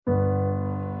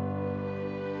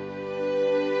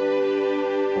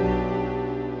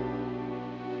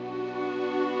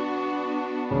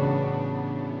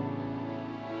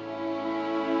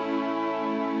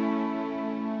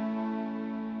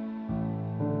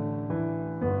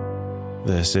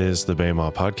This is the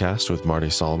Baymaw Podcast with Marty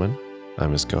Solomon.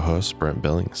 I'm his co-host, Brent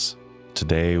Billings.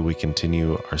 Today we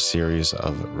continue our series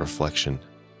of reflection,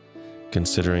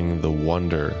 considering the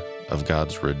wonder of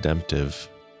God's redemptive,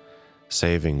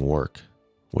 saving work,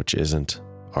 which isn't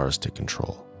ours to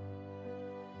control.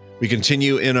 We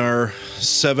continue in our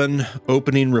 7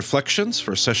 opening reflections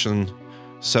for session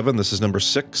 7. This is number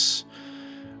 6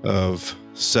 of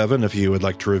 7. If you would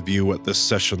like to review what this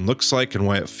session looks like and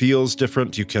why it feels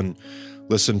different, you can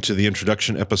listen to the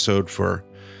introduction episode for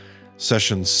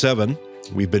session 7.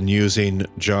 We've been using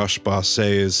Josh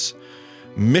Basse's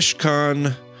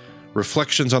Mishkan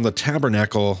Reflections on the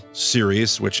Tabernacle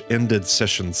series, which ended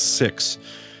session 6.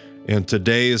 And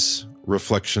today's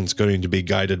reflection is going to be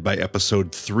guided by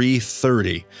episode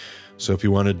 330. So if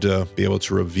you wanted to be able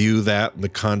to review that and the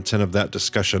content of that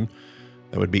discussion,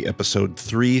 that would be episode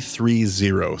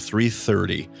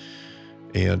 330.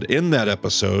 And in that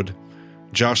episode,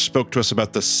 Josh spoke to us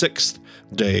about the 6th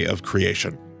day of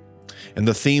creation and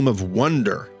the theme of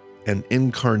wonder and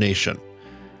incarnation.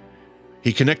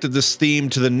 He connected this theme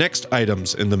to the next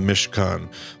items in the Mishkan: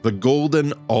 the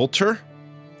golden altar,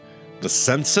 the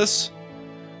census,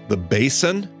 the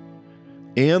basin,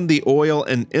 and the oil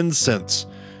and incense,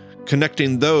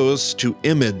 connecting those to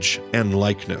image and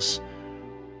likeness.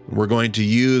 We're going to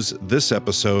use this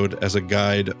episode as a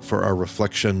guide for our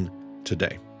reflection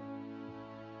today.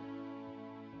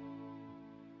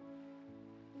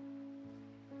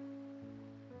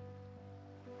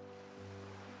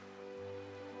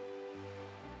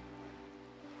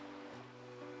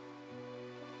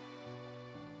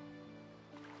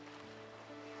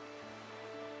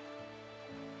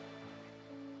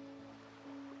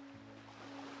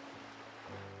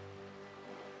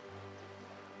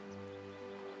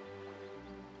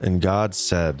 And God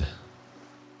said,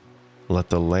 "Let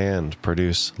the land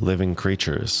produce living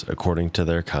creatures according to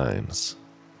their kinds,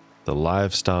 the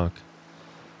livestock,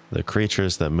 the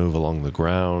creatures that move along the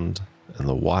ground, and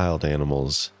the wild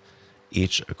animals,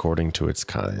 each according to its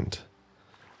kind."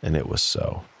 And it was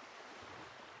so.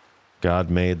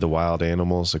 God made the wild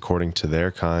animals according to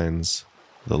their kinds,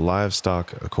 the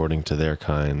livestock according to their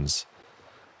kinds,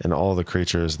 and all the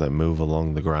creatures that move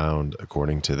along the ground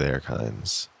according to their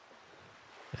kinds.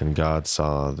 And God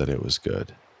saw that it was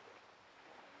good.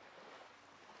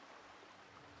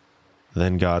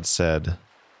 Then God said,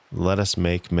 "Let us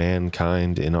make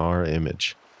mankind in our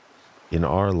image, in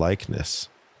our likeness,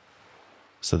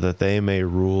 so that they may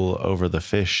rule over the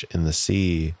fish in the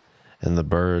sea and the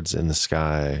birds in the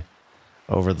sky,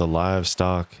 over the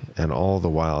livestock and all the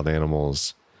wild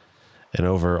animals, and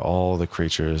over all the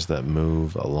creatures that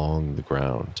move along the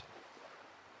ground."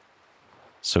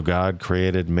 So God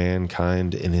created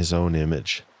mankind in his own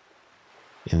image.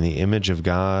 In the image of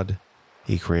God,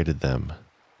 he created them.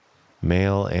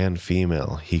 Male and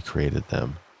female, he created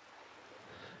them.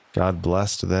 God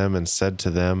blessed them and said to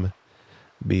them,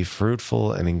 "Be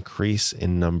fruitful and increase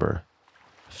in number.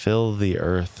 Fill the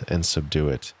earth and subdue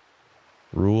it.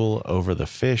 Rule over the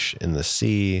fish in the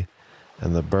sea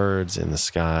and the birds in the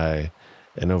sky,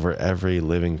 and over every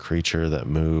living creature that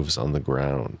moves on the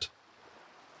ground."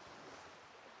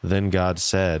 Then God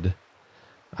said,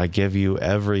 "I give you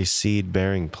every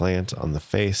seed-bearing plant on the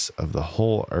face of the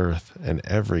whole earth and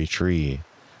every tree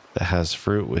that has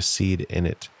fruit with seed in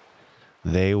it.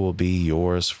 They will be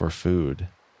yours for food.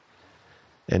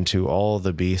 And to all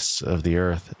the beasts of the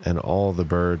earth and all the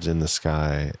birds in the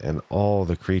sky and all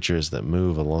the creatures that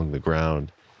move along the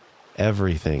ground,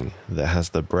 everything that has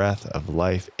the breath of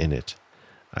life in it,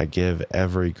 I give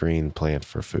every green plant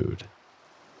for food."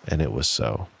 And it was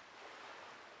so.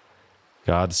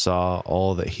 God saw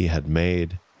all that he had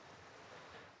made,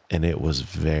 and it was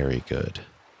very good.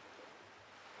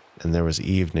 And there was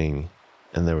evening,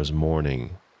 and there was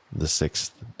morning, the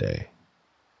 6th day.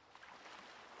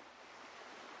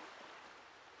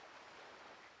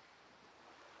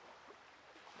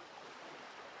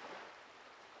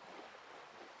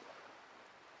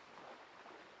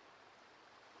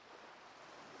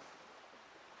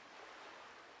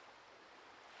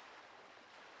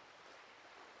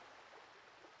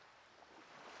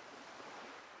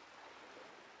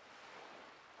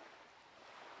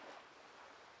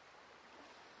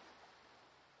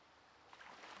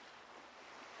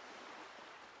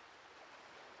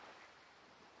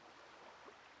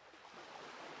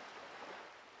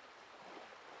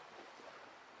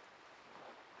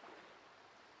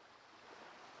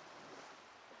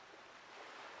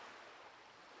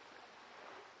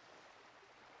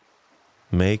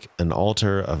 Make an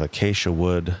altar of acacia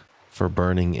wood for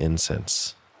burning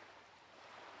incense.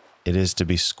 It is to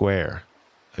be square,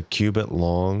 a cubit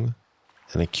long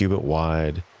and a cubit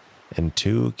wide, and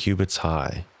 2 cubits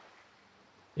high,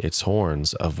 its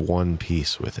horns of one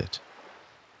piece with it.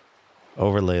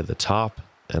 Overlay the top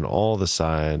and all the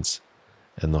sides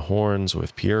and the horns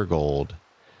with pure gold,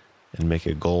 and make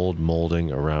a gold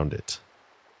molding around it.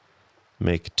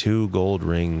 Make 2 gold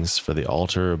rings for the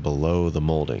altar below the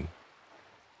molding,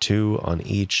 2 on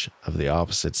each of the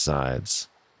opposite sides,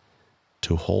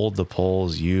 to hold the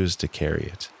poles used to carry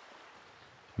it.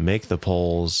 Make the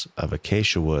poles of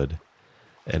acacia wood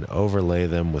and overlay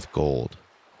them with gold.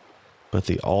 Put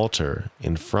the altar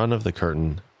in front of the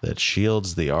curtain that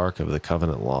shields the ark of the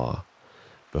covenant law,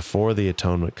 before the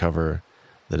atonement cover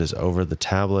that is over the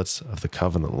tablets of the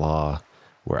covenant law,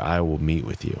 where I will meet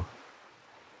with you.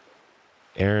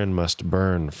 Aaron must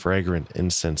burn fragrant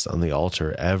incense on the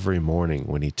altar every morning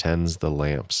when he tends the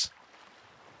lamps.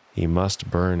 He must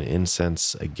burn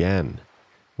incense again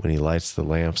when he lights the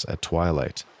lamps at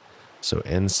twilight, so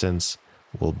incense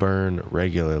will burn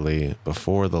regularly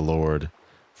before the Lord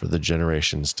for the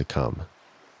generations to come.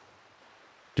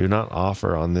 Do not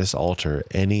offer on this altar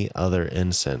any other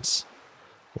incense,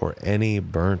 or any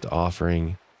burnt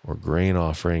offering or grain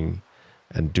offering,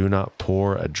 and do not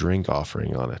pour a drink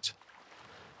offering on it.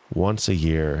 Once a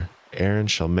year, Aaron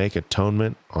shall make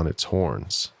atonement on its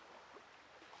horns.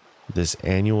 This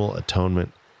annual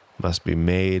atonement must be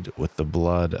made with the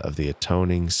blood of the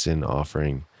atoning sin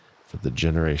offering for the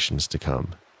generations to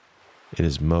come. It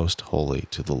is most holy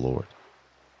to the Lord.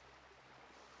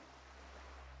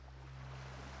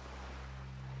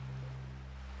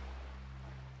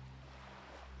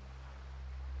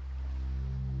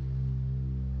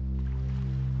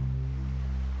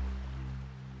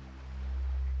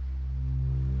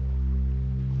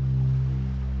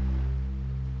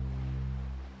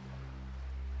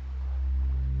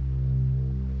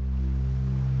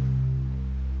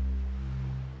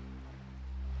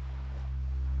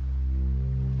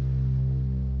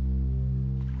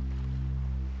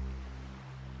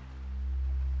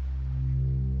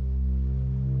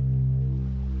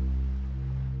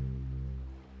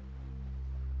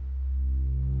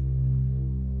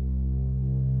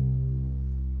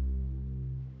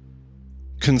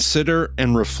 Consider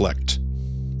and reflect.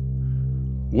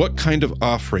 What kind of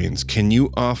offerings can you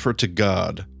offer to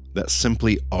God that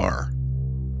simply are?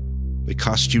 They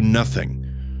cost you nothing,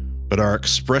 but are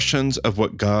expressions of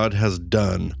what God has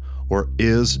done or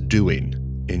is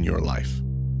doing in your life.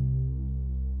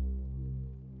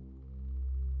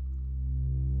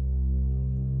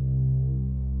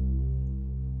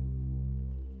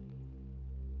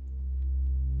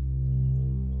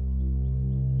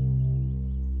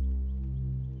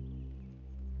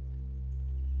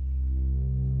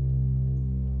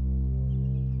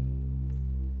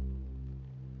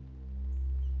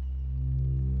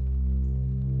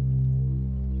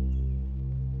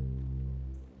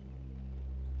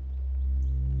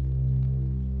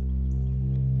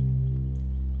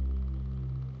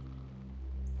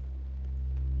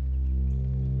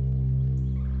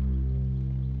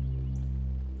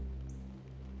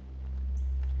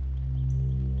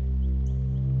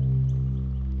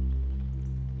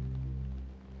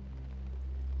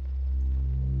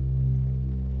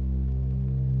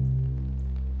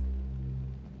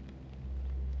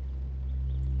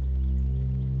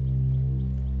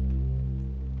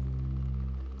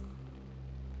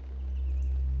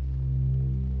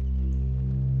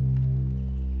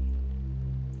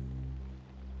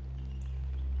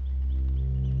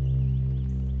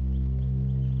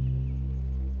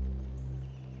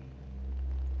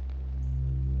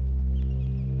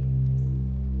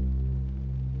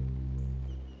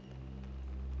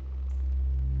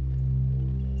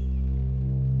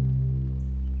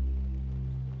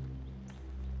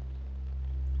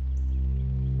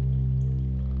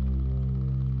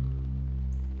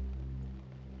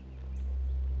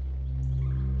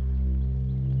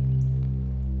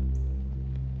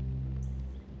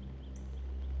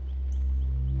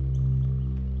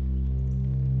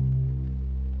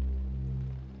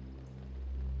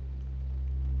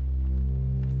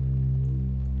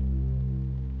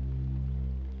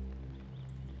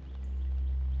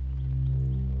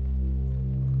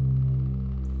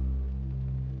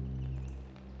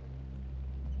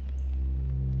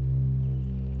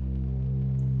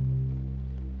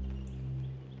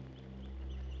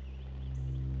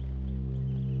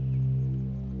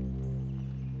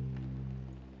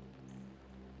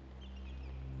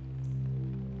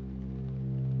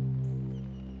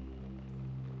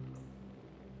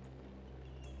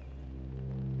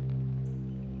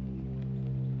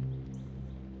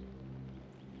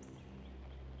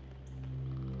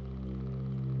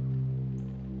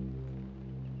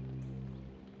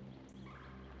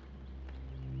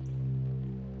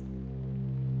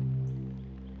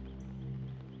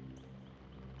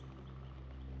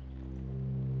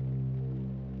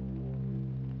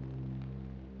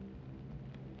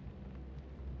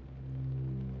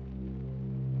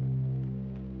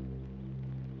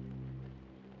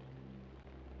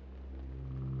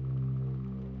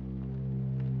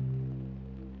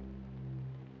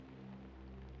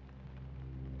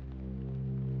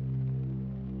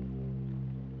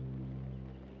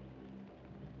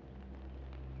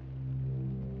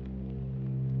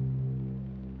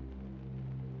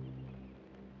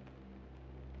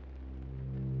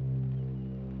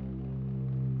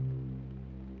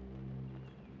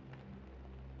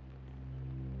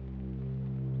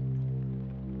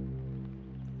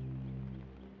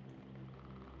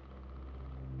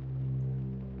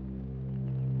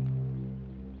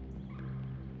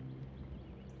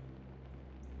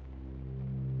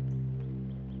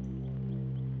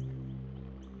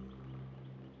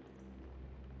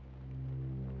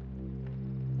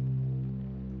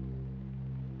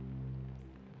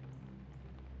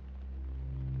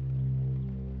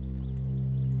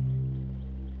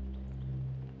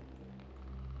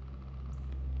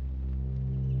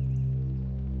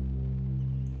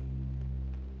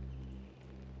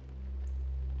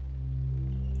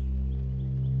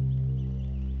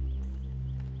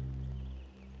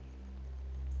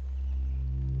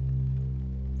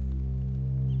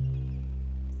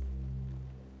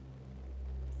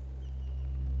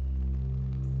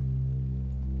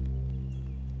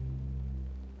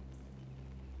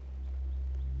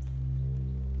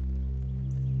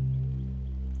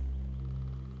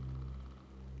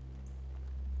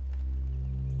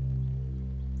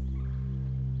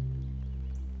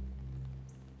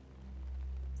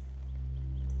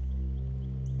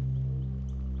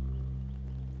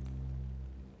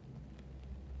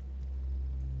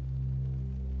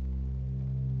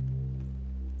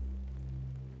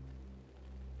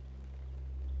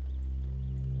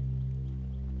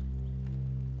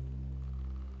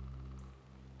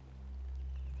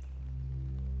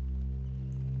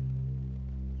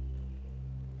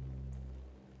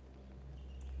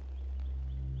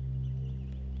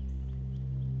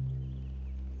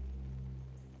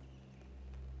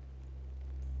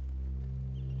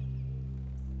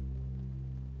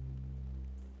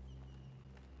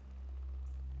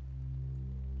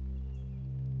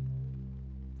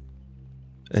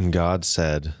 And God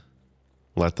said,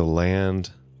 "Let the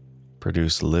land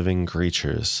produce living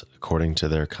creatures according to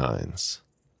their kinds,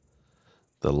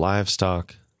 the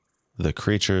livestock, the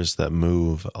creatures that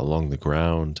move along the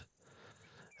ground,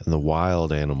 and the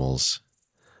wild animals,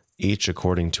 each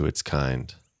according to its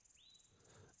kind."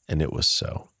 And it was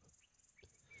so.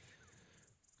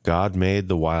 God made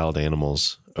the wild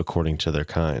animals according to their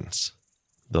kinds,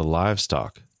 the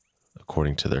livestock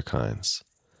according to their kinds,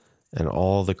 and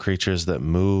all the creatures that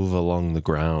move along the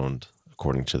ground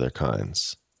according to their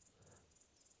kinds.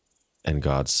 And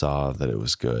God saw that it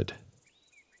was good.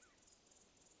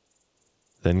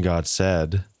 Then God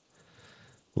said,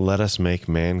 "Let us make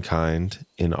mankind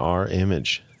in our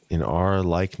image, in our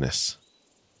likeness,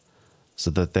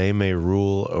 so that they may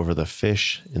rule over the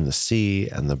fish in the sea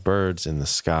and the birds in the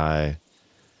sky,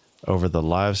 over the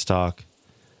livestock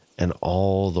and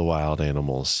all the wild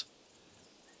animals,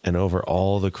 and over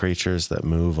all the creatures that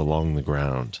move along the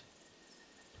ground."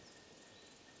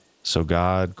 So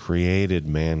God created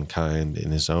mankind in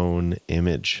his own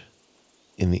image.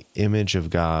 In the image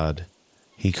of God,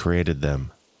 he created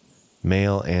them.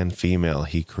 Male and female,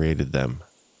 he created them.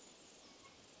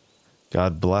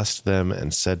 God blessed them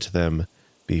and said to them,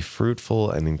 "Be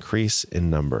fruitful and increase in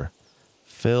number.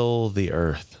 Fill the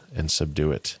earth and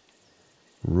subdue it.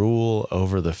 Rule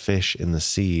over the fish in the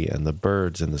sea and the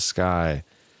birds in the sky,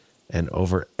 and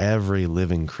over every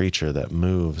living creature that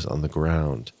moves on the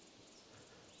ground."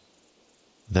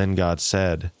 Then God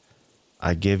said,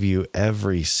 "I give you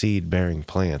every seed-bearing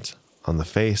plant on the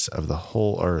face of the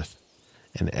whole earth,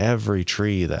 and every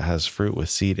tree that has fruit with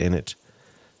seed in it.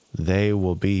 They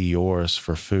will be yours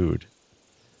for food.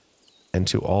 And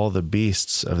to all the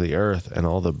beasts of the earth, and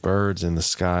all the birds in the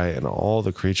sky, and all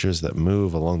the creatures that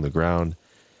move along the ground,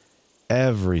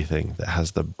 everything that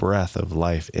has the breath of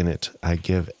life in it, I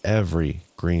give every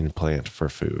green plant for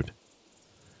food."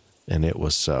 And it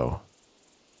was so.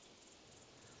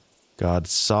 God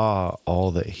saw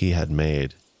all that he had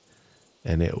made,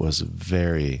 and it was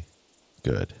very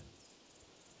good.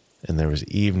 And there was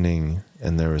evening,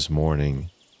 and there was morning,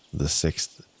 the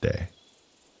sixth day.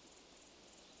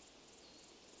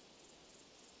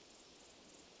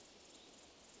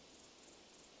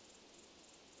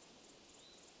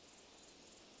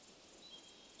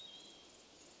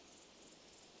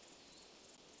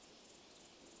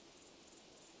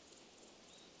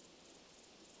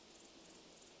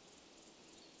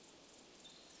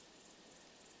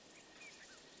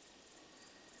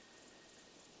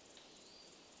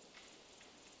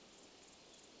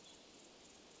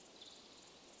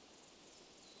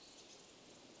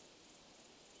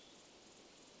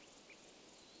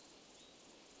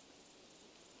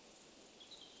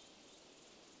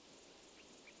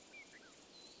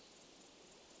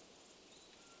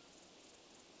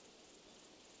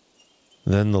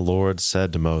 Then the Lord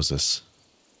said to Moses,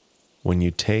 "When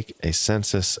you take a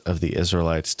census of the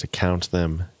Israelites to count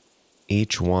them,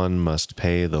 each one must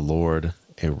pay the Lord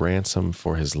a ransom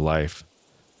for his life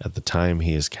at the time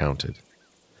he is counted.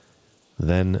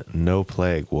 Then no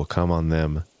plague will come on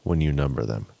them when you number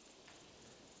them.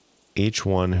 Each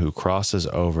one who crosses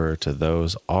over to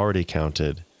those already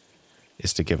counted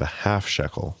is to give a half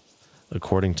shekel,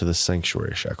 according to the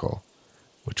sanctuary shekel,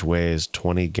 which weighs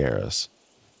 20 gerahs.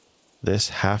 This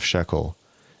half shekel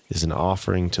is an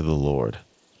offering to the Lord.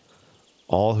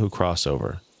 All who cross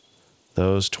over,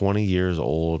 those 20 years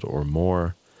old or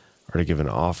more, are to give an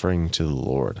offering to the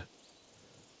Lord.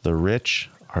 The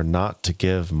rich are not to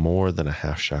give more than a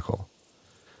half shekel,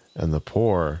 and the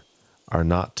poor are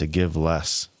not to give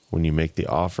less when you make the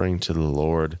offering to the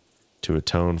Lord to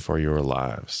atone for your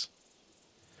lives.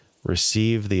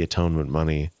 Receive the atonement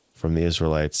money from the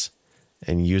Israelites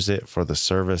and use it for the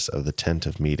service of the tent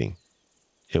of meeting.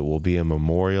 It will be a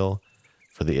memorial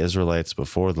for the Israelites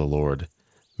before the Lord,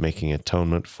 making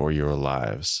atonement for your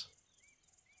lives."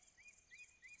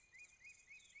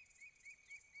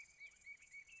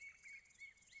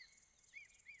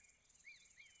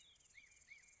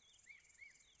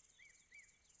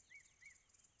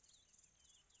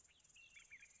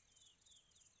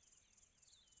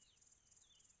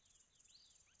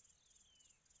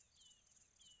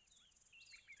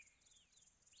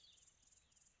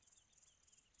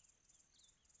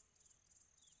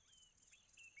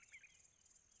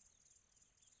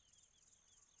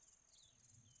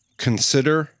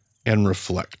 Consider and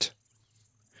reflect.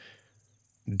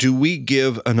 Do we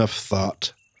give enough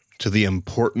thought to the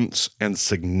importance and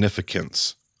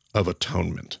significance of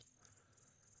atonement?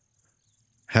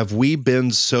 Have we been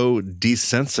so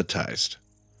desensitized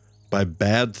by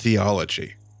bad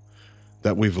theology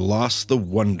that we've lost the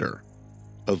wonder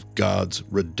of God's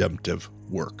redemptive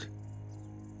work?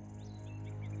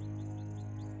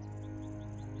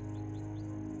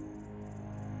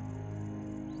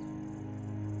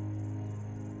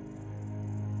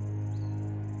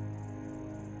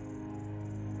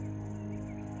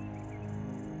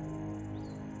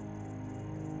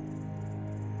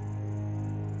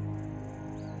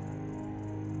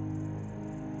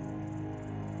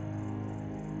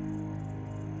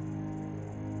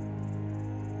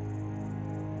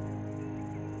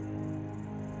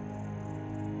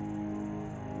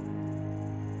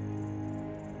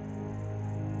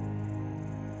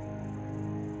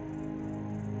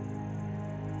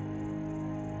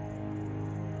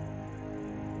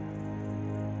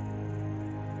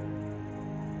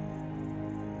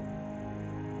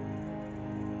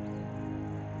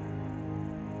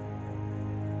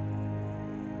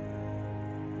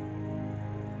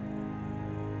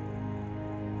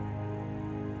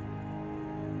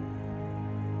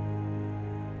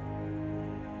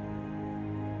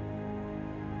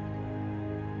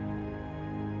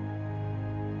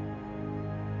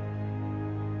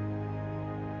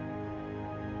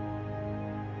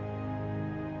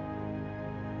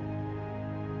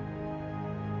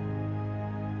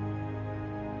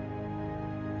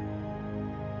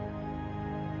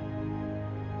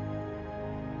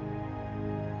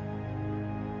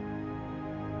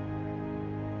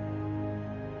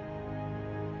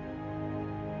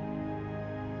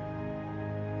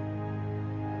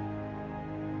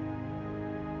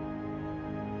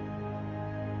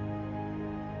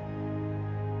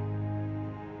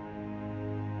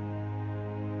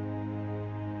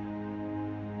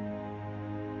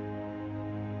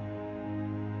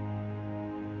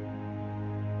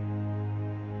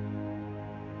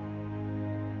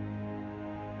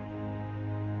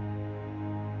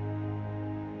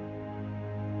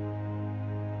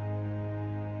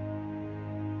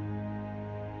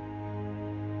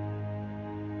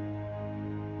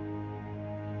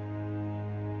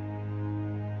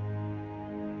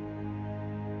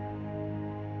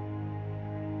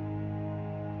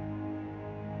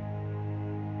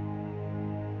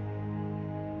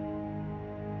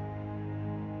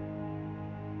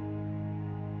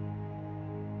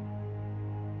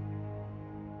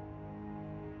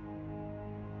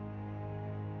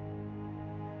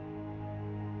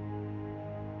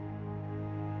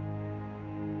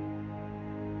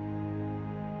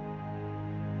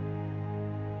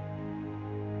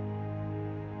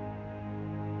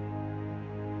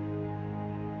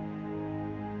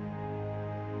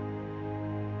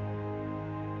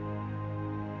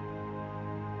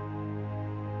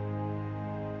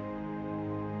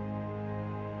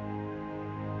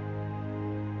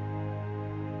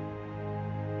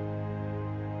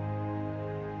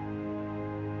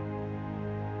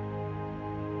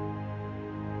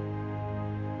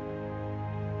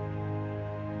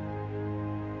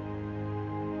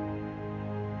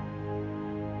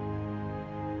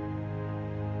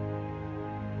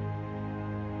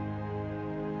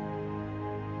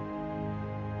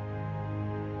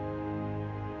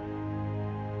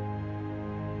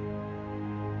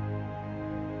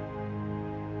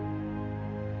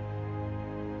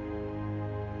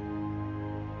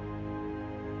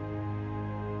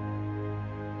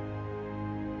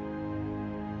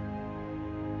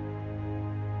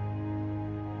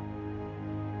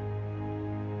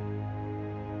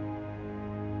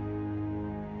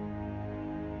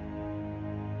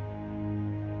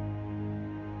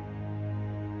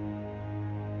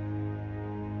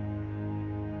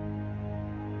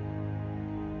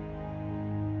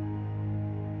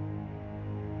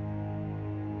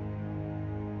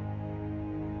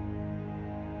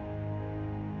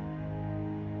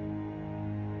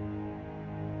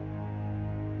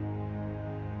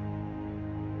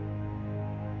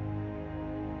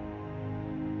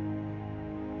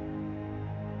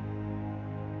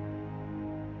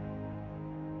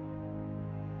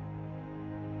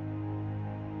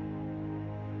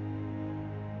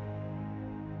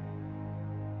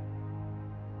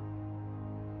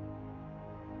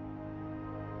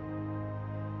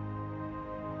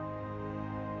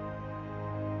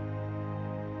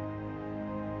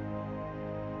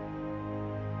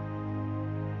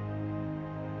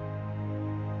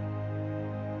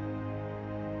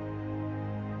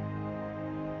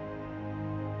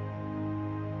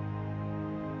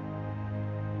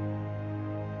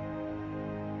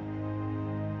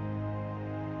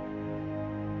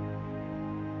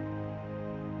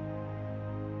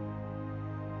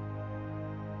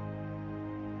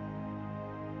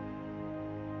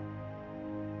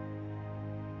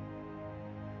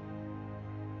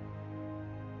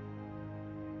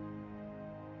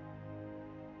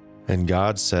 And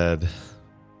God said,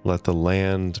 "Let the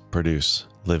land produce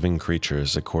living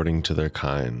creatures according to their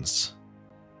kinds,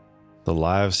 the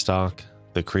livestock,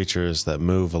 the creatures that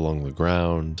move along the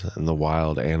ground, and the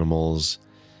wild animals,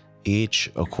 each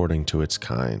according to its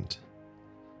kind."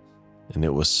 And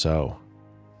it was so.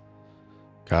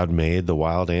 God made the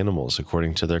wild animals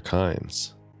according to their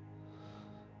kinds,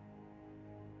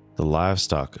 the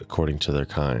livestock according to their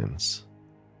kinds,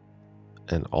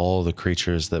 and all the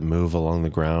creatures that move along the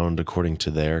ground according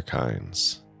to their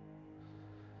kinds.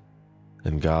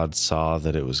 And God saw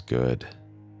that it was good.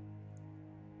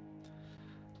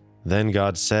 Then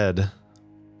God said,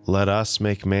 "Let us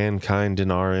make mankind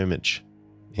in our image,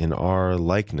 in our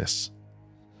likeness,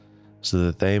 so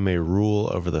that they may rule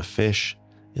over the fish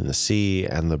in the sea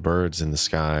and the birds in the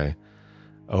sky,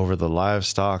 over the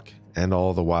livestock and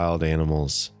all the wild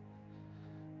animals,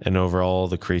 and over all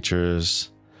the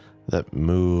creatures that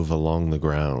move along the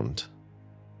ground."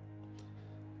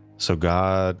 So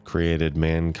God created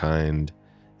mankind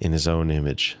in his own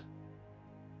image.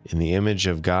 In the image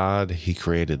of God, he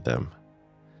created them.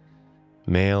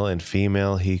 Male and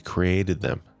female, he created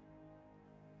them.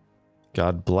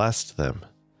 God blessed them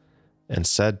and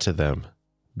said to them,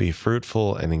 "Be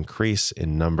fruitful and increase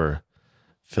in number,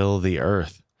 fill the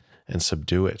earth and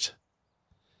subdue it.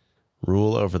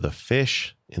 Rule over the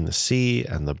fish in the sea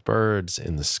and the birds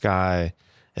in the sky,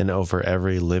 and over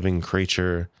every living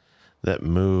creature that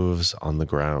moves on the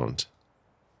ground."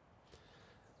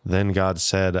 Then God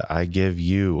said, "I give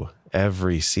you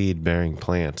every seed-bearing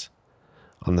plant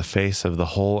on the face of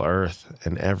the whole earth,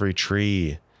 and every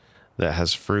tree that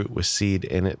has fruit with seed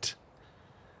in it.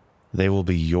 They will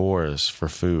be yours for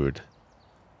food.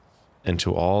 And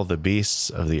to all the beasts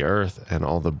of the earth, and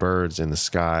all the birds in the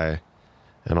sky,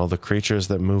 and all the creatures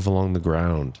that move along the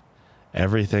ground,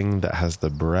 everything that has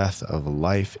the breath of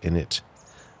life in it,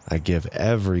 I give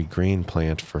every green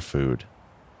plant for food."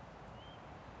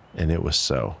 And it was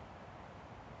so.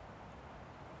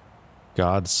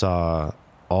 God saw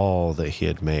all that he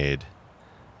had made,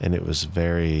 and it was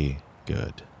very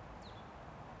good.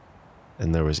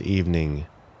 And there was evening,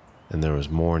 and there was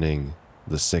morning,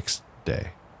 the sixth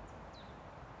day.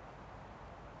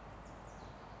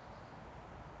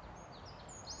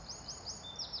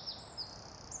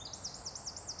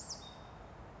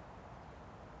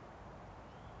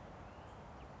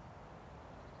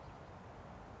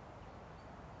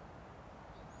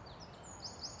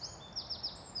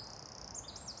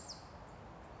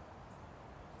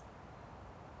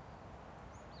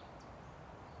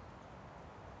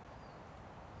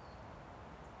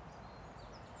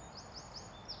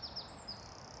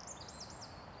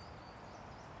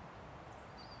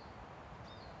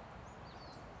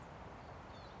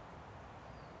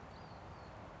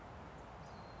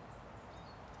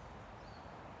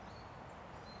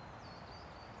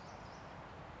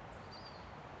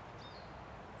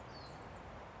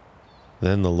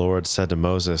 Then the Lord said to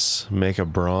Moses, "Make a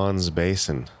bronze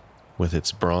basin with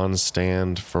its bronze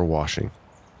stand for washing.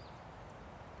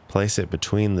 Place it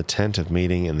between the tent of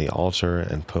meeting and the altar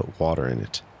and put water in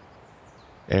it.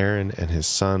 Aaron and his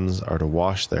sons are to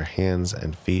wash their hands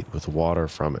and feet with water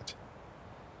from it.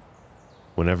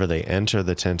 Whenever they enter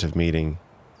the tent of meeting,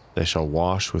 they shall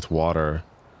wash with water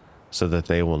so that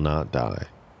they will not die.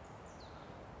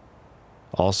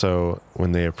 Also,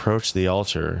 when they approach the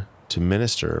altar to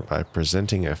minister by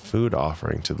presenting a food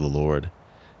offering to the Lord,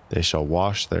 they shall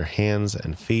wash their hands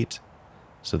and feet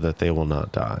so that they will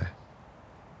not die.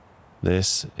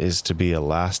 This is to be a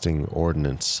lasting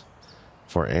ordinance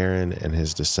for Aaron and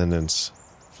his descendants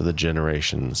for the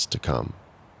generations to come."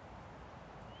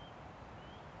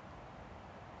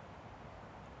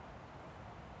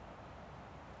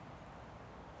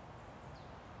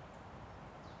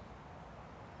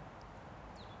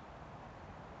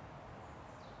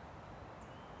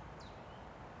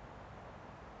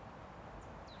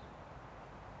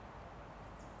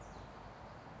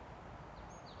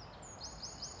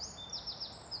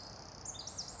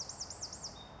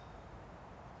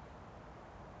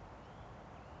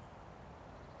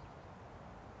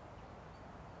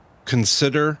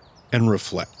 Consider and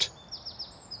reflect.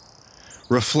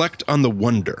 Reflect on the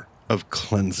wonder of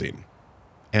cleansing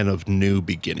and of new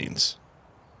beginnings.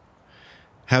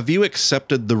 Have you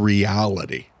accepted the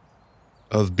reality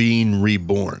of being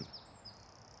reborn?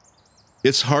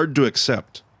 It's hard to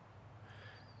accept.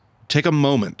 Take a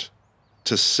moment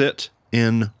to sit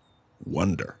in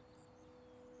wonder.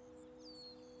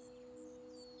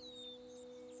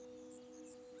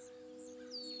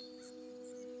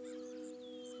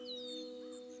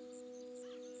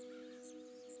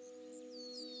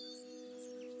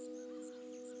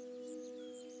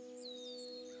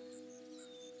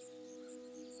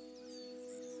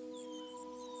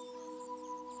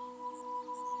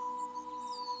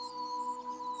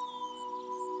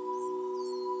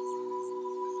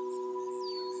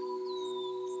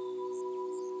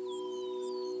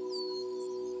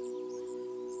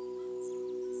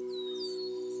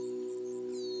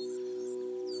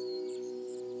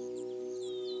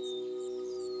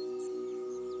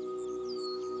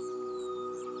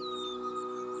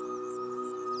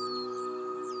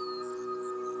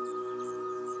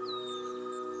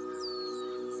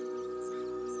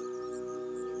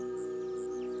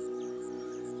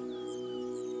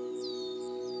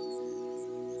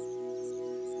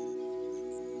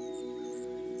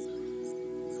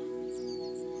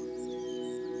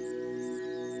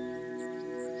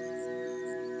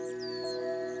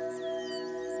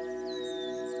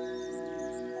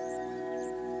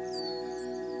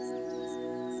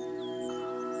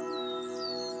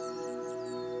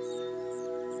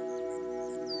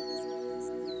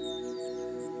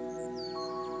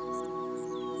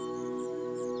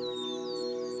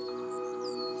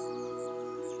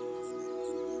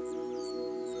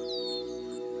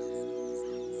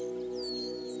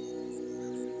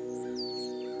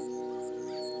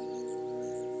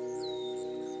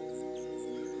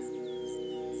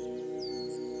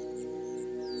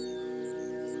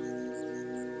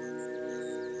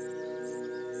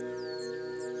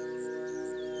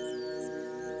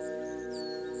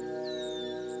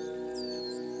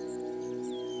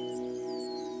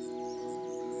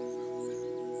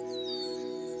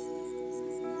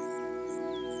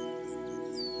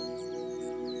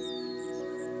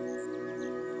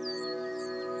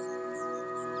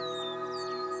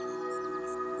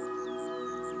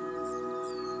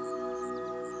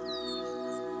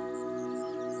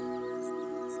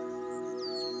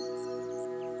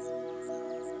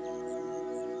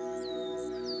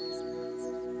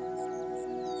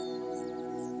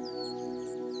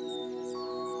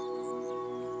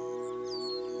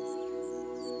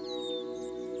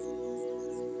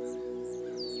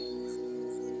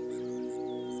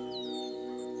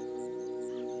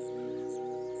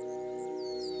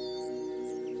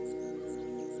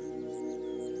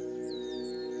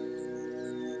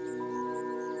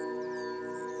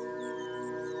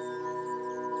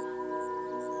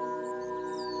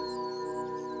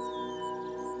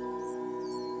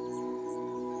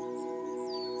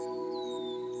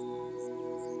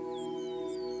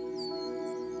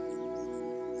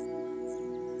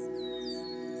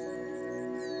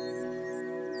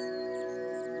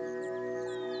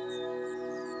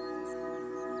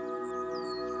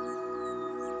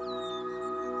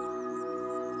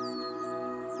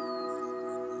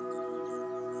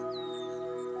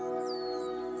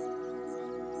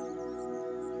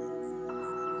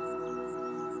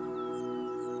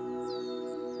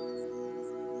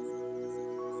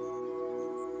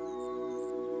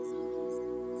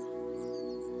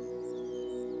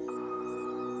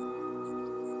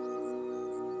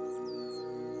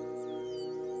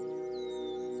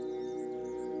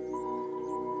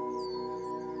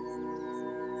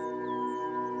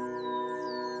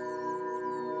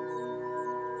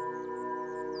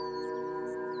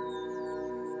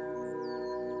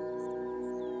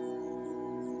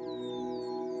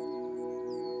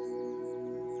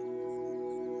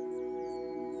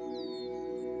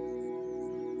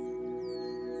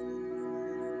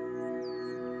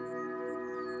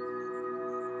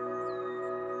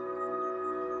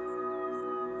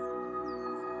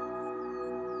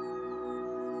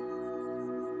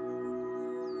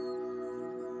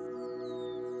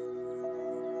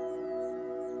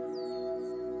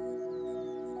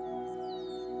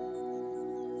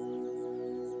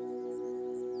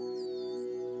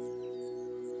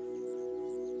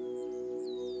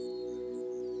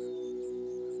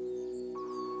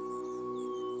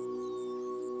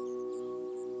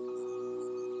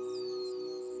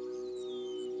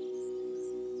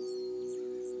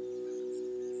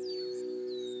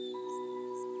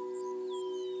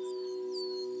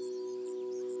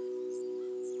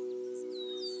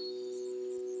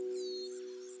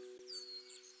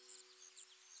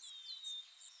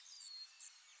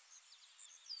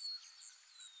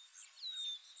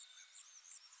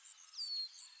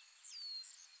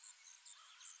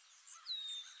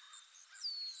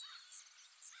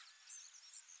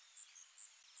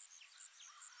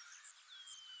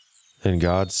 And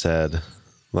God said,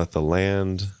 "Let the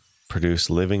land produce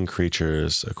living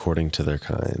creatures according to their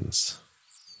kinds,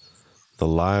 the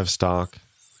livestock,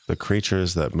 the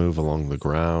creatures that move along the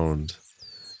ground,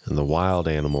 and the wild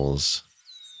animals,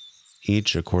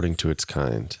 each according to its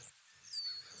kind."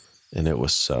 And it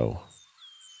was so.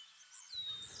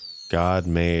 God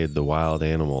made the wild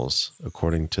animals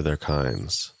according to their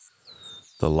kinds,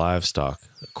 the livestock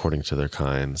according to their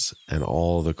kinds, and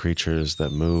all the creatures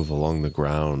that move along the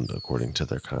ground according to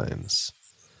their kinds.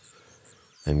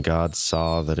 And God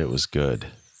saw that it was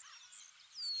good.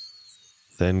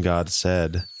 Then God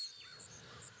said,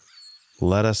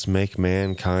 "Let us make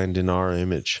mankind in our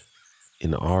image,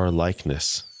 in our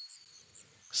likeness,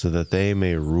 so that they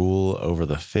may rule over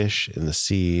the fish in the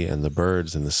sea and the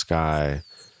birds in the sky,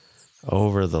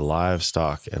 over the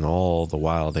livestock and all the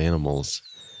wild animals,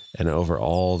 and over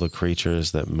all the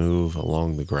creatures that move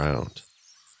along the ground."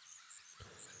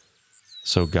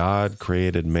 So God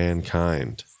created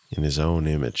mankind in his own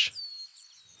image.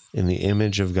 In the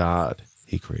image of God,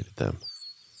 he created them.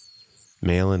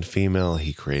 Male and female,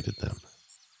 he created them.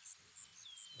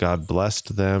 God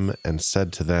blessed them and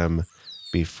said to them,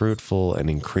 "Be fruitful and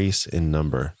increase in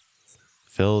number.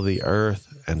 Fill the earth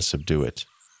and subdue it.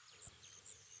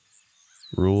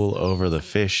 Rule over the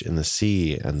fish in the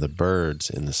sea and the birds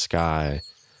in the sky,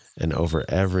 and over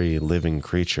every living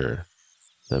creature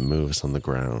that moves on the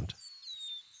ground."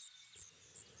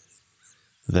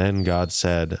 Then God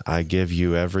said, "I give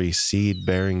you every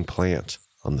seed-bearing plant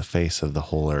on the face of the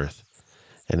whole earth,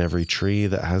 and every tree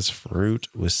that has fruit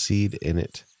with seed in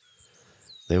it.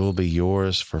 They will be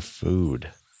yours for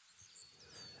food.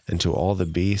 And to all the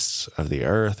beasts of the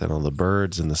earth, and all the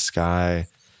birds in the sky,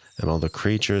 and all the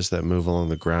creatures that move along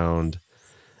the ground,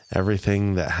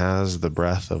 everything that has the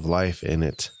breath of life in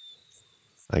it,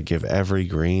 I give every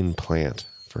green plant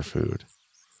for food."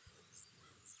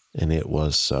 And it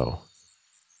was so.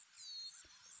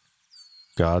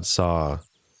 God saw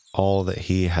all that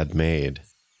he had made,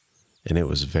 and it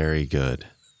was very good.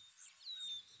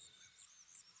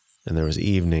 And there was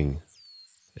evening,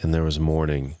 and there was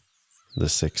morning, the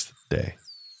sixth day.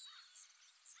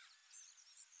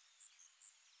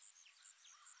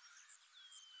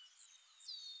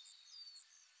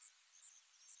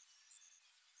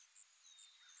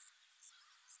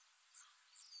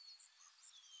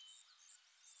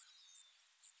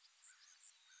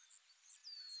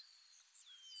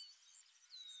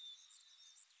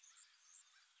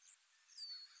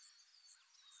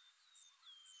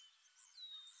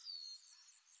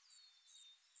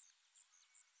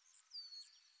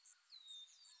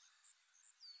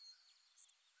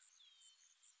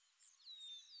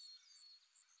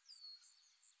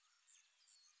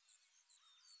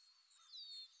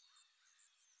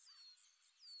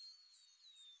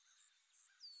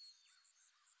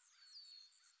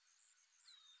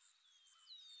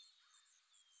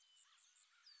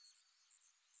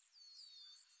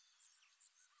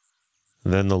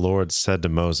 Then the Lord said to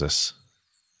Moses,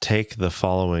 "Take the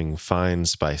following fine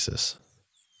spices: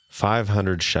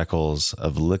 500 shekels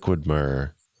of liquid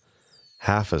myrrh,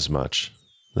 half as much,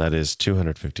 that is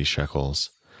 250 shekels,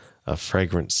 of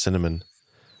fragrant cinnamon,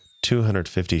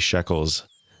 250 shekels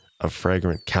of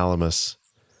fragrant calamus,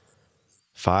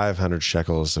 500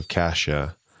 shekels of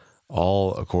cassia,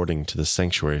 all according to the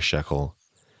sanctuary shekel,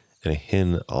 and a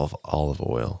hin of olive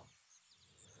oil.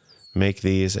 Make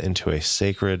these into a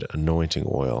sacred anointing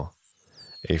oil,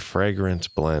 a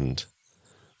fragrant blend,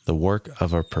 the work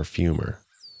of a perfumer.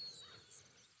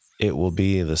 It will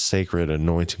be the sacred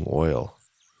anointing oil.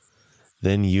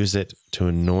 Then use it to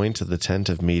anoint the tent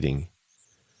of meeting,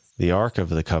 the ark of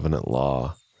the covenant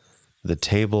law, the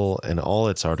table and all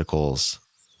its articles,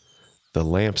 the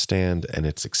lampstand and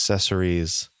its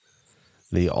accessories,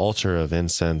 the altar of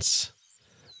incense,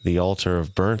 the altar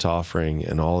of burnt offering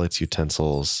and all its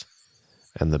utensils,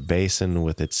 and the basin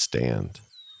with its stand.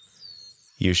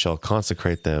 You shall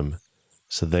consecrate them,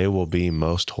 so they will be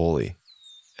most holy,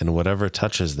 and whatever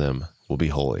touches them will be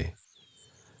holy.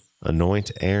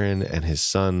 Anoint Aaron and his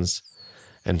sons,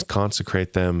 and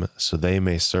consecrate them so they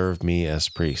may serve me as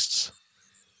priests.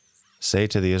 Say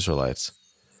to the Israelites,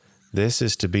 'This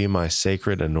is to be my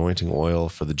sacred anointing oil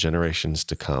for the generations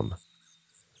to come.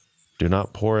 Do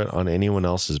not pour it on anyone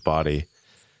else's body,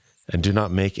 and do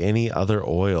not make any other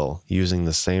oil using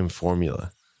the same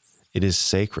formula. It is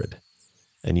sacred,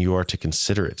 and you are to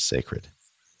consider it sacred.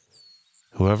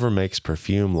 Whoever makes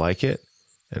perfume like it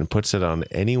and puts it on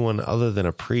anyone other than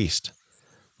a priest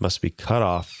must be cut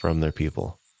off from their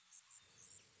people.'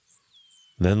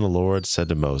 Then the Lord said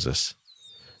to Moses,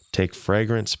 'Take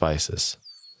fragrant spices,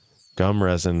 gum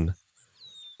resin,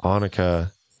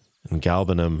 onycha, and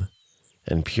galbanum,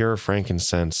 and pure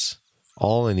frankincense,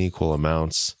 all in equal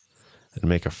amounts, and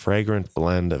make a fragrant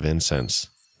blend of incense,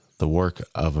 the work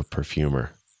of a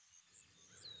perfumer.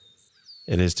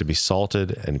 It is to be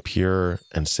salted and pure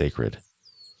and sacred.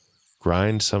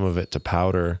 Grind some of it to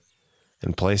powder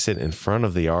and place it in front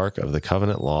of the ark of the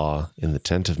covenant law in the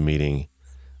tent of meeting,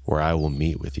 where I will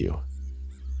meet with you.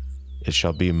 It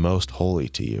shall be most holy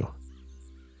to you.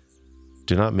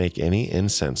 Do not make any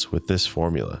incense with this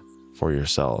formula for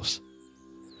yourselves.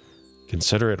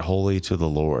 Consider it holy to the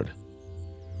Lord.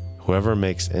 Whoever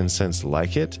makes incense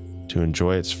like it to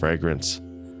enjoy its fragrance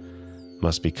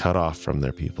must be cut off from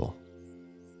their people.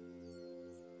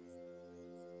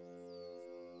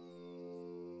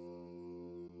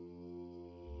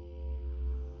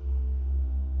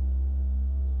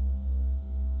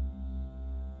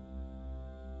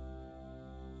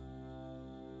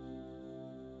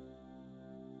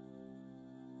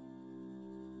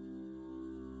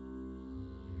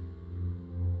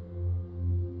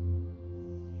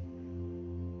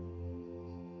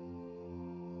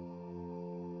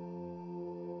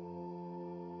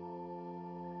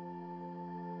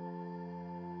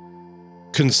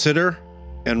 Consider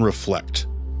and reflect.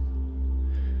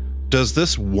 Does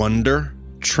this wonder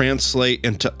translate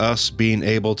into us being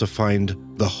able to find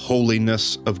the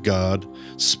holiness of God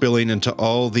spilling into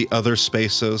all the other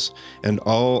spaces and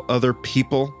all other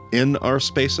people in our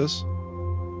spaces?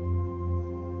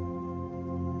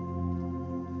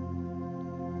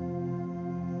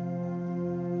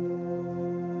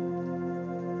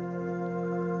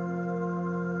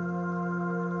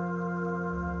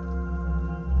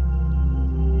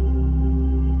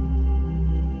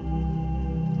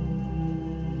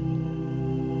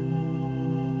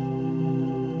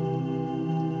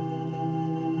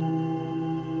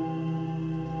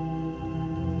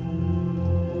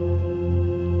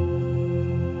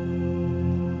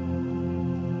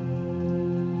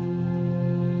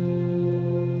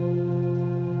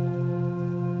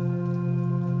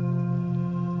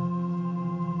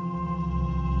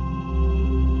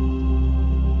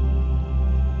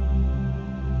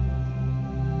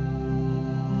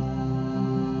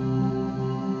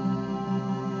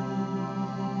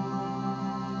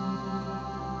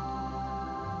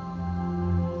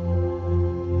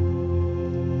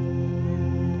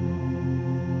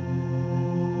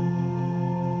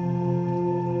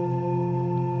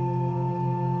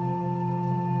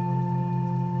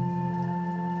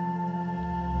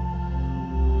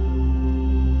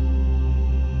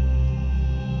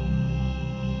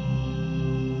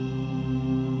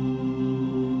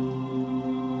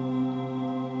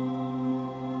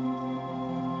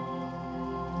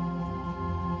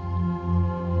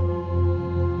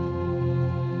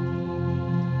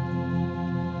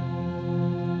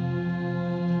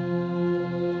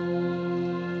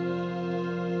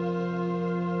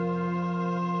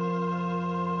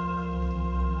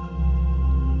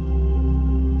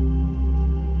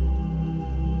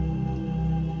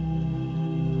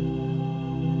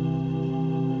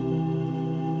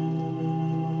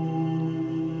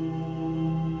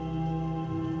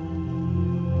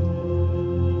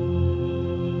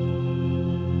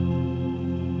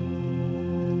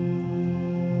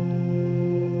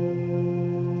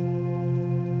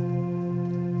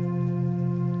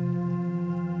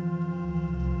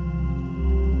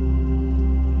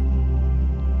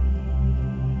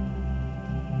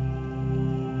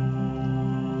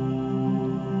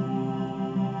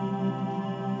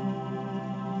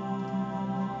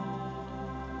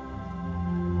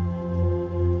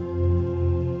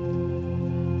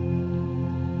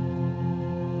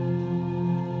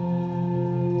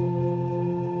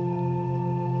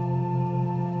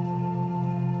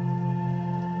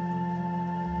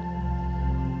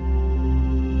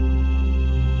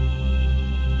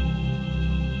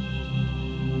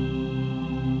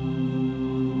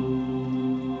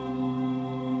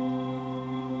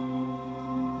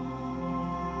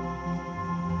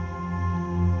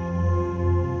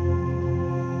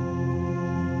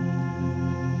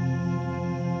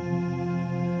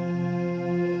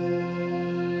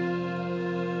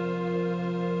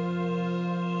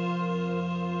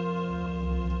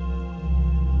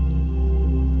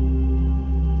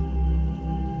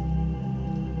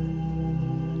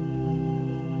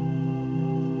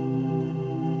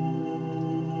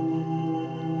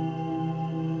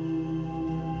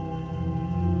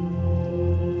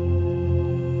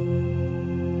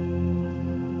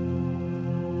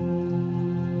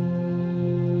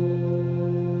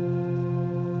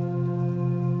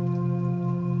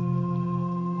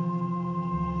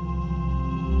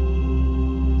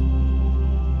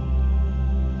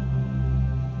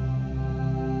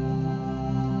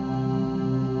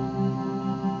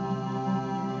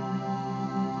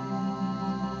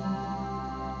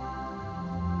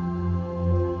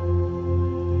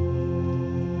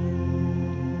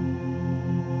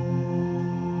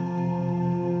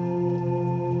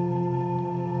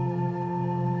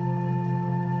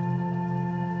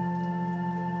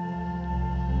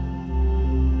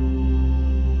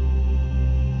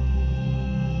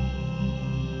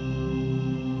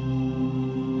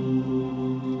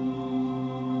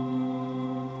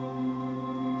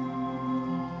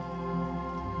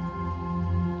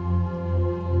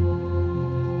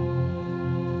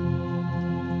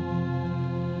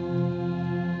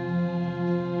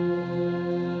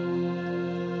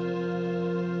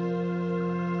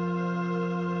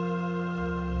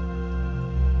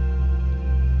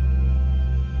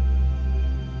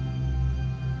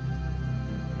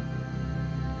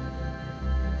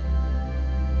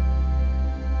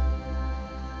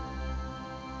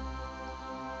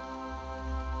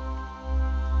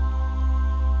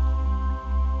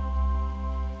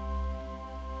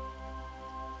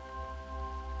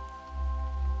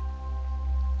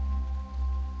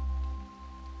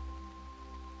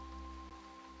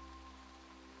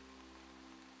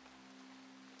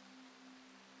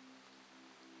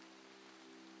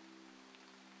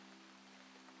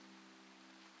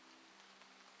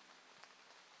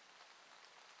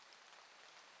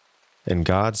 And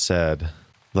God said,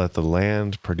 "Let the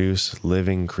land produce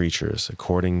living creatures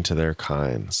according to their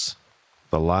kinds,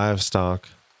 the livestock,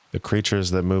 the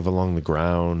creatures that move along the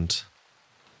ground,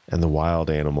 and the wild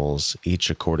animals, each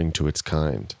according to its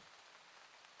kind."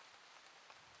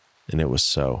 And it was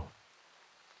so.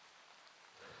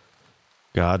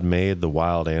 God made the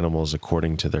wild animals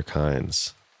according to their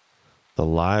kinds, the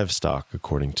livestock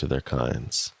according to their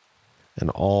kinds, and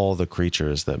all the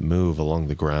creatures that move along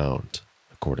the ground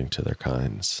according to their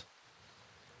kinds.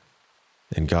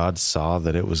 And God saw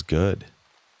that it was good.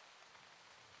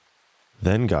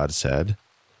 Then God said,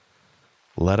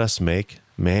 "Let us make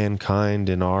mankind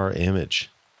in our image,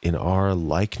 in our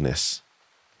likeness,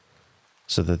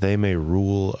 so that they may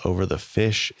rule over the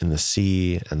fish in the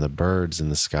sea and the birds in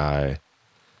the sky,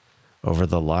 over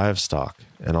the livestock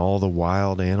and all the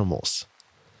wild animals,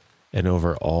 and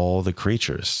over all the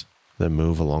creatures that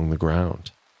move along the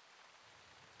ground."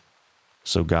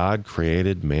 So God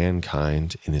created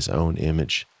mankind in his own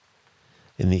image.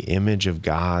 In the image of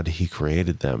God, he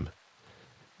created them.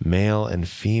 Male and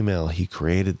female, he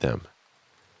created them.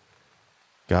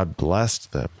 God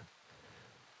blessed them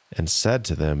and said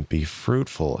to them, "Be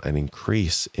fruitful and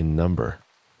increase in number.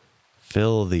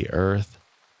 Fill the earth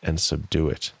and subdue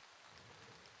it.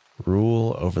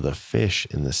 Rule over the fish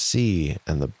in the sea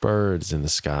and the birds in the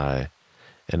sky,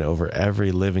 and over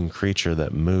every living creature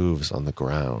that moves on the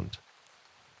ground."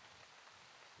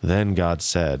 Then God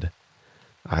said,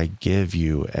 "I give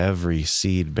you every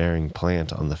seed-bearing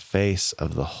plant on the face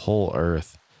of the whole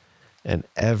earth, and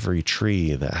every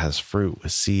tree that has fruit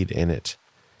with seed in it.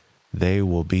 They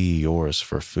will be yours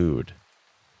for food.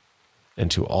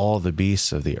 And to all the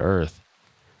beasts of the earth,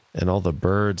 and all the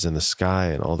birds in the sky,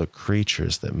 and all the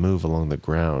creatures that move along the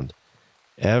ground,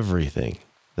 everything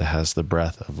that has the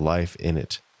breath of life in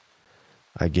it,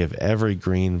 I give every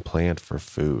green plant for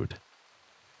food."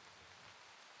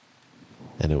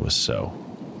 And it was so.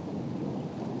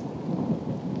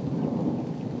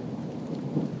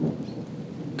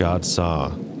 God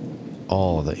saw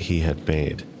all that he had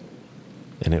made,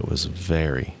 and it was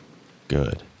very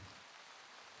good.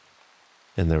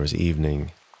 And there was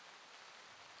evening,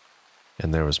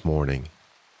 and there was morning,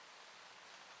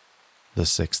 the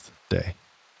sixth day.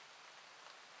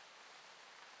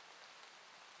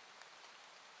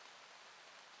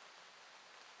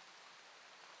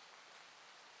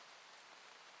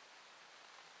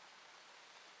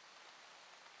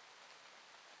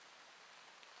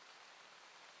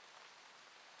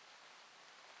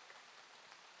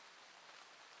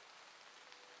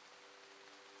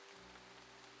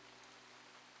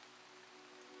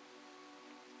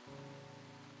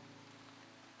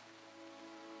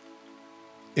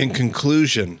 In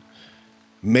conclusion,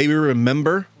 may we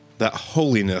remember that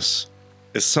holiness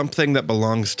is something that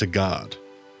belongs to God.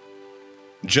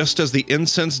 Just as the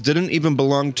incense didn't even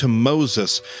belong to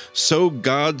Moses, so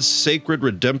God's sacred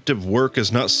redemptive work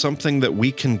is not something that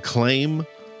we can claim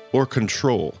or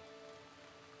control.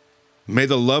 May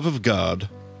the love of God,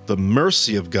 the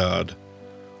mercy of God,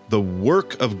 the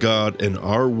work of God in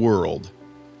our world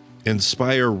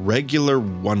inspire regular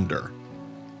wonder.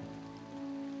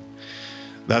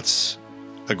 That's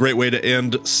a great way to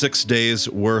end 6 days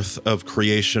worth of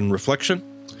creation reflection.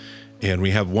 And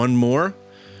we have one more,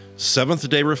 7th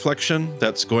day reflection,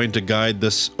 that's going to guide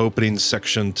this opening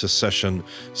section to session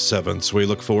 7. So we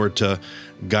look forward to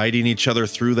guiding each other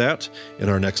through that in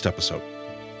our next episode.